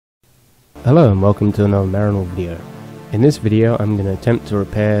Hello and welcome to another Marinal video. In this video I'm going to attempt to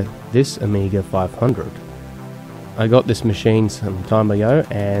repair this Amiga 500. I got this machine some time ago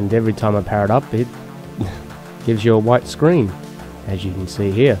and every time I power it up it gives you a white screen, as you can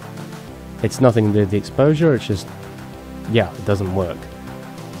see here. It's nothing to do with the exposure, it's just, yeah, it doesn't work.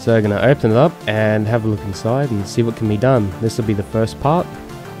 So I'm going to open it up and have a look inside and see what can be done. This will be the first part.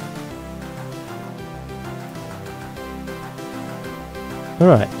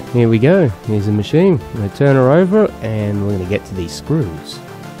 Alright, here we go. Here's the machine. I'm going to turn her over and we're going to get to these screws.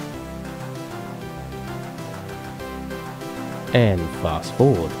 And fast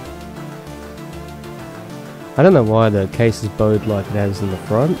forward. I don't know why the case is bowed like it has in the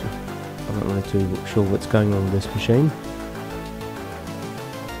front. I'm not really too sure what's going on with this machine.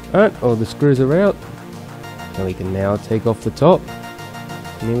 Alright, all the screws are out. And we can now take off the top.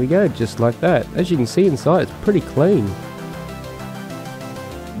 And here we go, just like that. As you can see inside, it's pretty clean.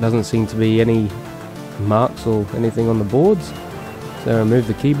 Doesn't seem to be any marks or anything on the boards. So remove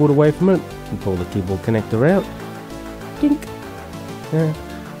the keyboard away from it and pull the keyboard connector out. Dink!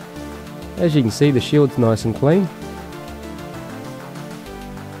 As you can see, the shield's nice and clean.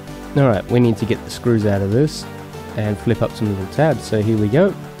 Alright, we need to get the screws out of this and flip up some little tabs. So here we go.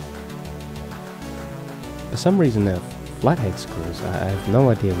 For some reason they're flathead screws. I have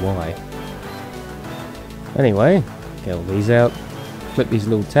no idea why. Anyway, get all these out. Flip these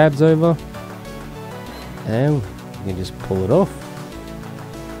little tabs over and you can just pull it off.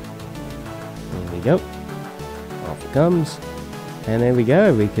 There we go. Off it comes. And there we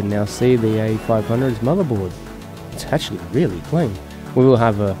go. We can now see the A500's motherboard. It's actually really clean. We will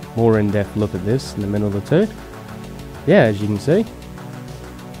have a more in-depth look at this in a minute or two. Yeah, as you can see,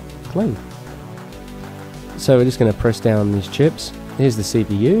 clean. So we're just going to press down these chips. Here's the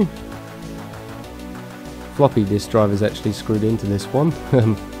CPU. Floppy disk drive is actually screwed into this one.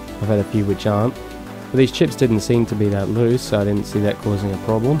 I've had a few which aren't. But these chips didn't seem to be that loose, so I didn't see that causing a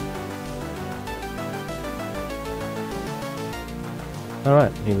problem.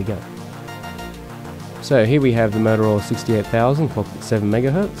 Alright, here we go. So here we have the Motorola 68000 clocked at 7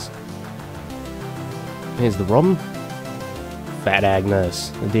 MHz. Here's the ROM. Fat Agnes,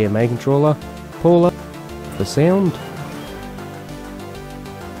 the DMA controller. Paula, the sound.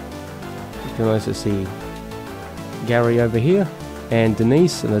 You can also see Gary over here, and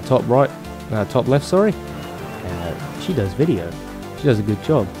Denise in the top right, top left, sorry. She does video. She does a good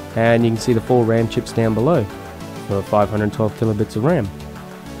job. And you can see the 4 RAM chips down below for 512 kilobits of RAM.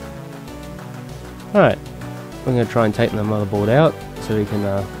 Alright, I'm going to try and take the motherboard out so we can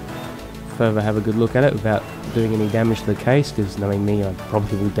further have a good look at it without doing any damage to the case, because knowing me, I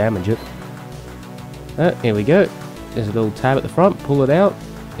probably will damage it. Here we go. There's a little tab at the front, pull it out,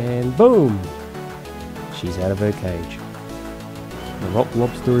 and boom! She's out of her cage. The rock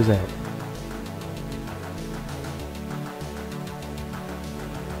lobster is out.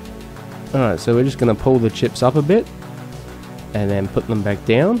 Alright, so we're just going to pull the chips up a bit and then put them back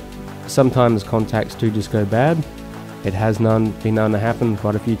down. Sometimes contacts do just go bad. It has been known to happen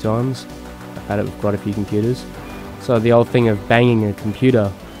quite a few times. I've had it with quite a few computers. So the old thing of banging a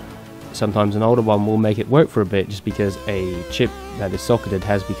computer, sometimes an older one, will make it work for a bit just because a chip that is socketed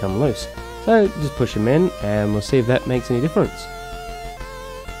has become loose. So just push them in and we'll see if that makes any difference.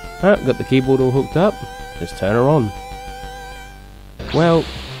 Alright, got the keyboard all hooked up. Just turn her on. Well,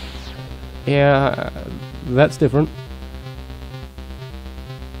 yeah, that's different.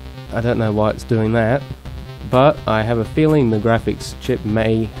 I don't know why it's doing that, but I have a feeling the graphics chip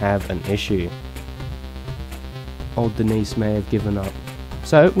may have an issue. Old Denise may have given up.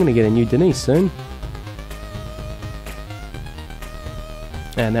 So, I'm going to get a new Denise soon.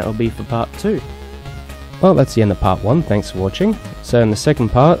 And that will be for part 2. Well, that's the end of part 1, thanks for watching. So in the second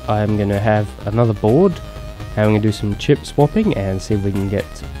part, I'm going to have another board, and I'm going to do some chip swapping and see if we can get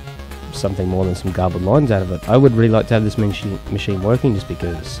something more than some garbled lines out of it. I would really like to have this machine working just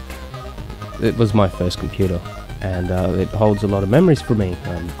because it was my first computer, and it holds a lot of memories for me.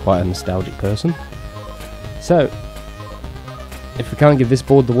 I'm quite a nostalgic person. So, if we can't get this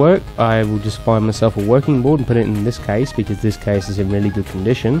board to work, I will just find myself a working board and put it in this case, because this case is in really good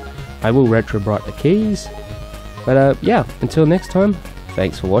condition. I will retro-bright the keys. But yeah, until next time,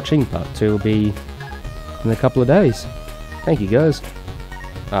 thanks for watching. Part 2 will be in a couple of days. Thank you guys.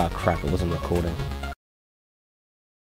 Ah crap, it wasn't recording.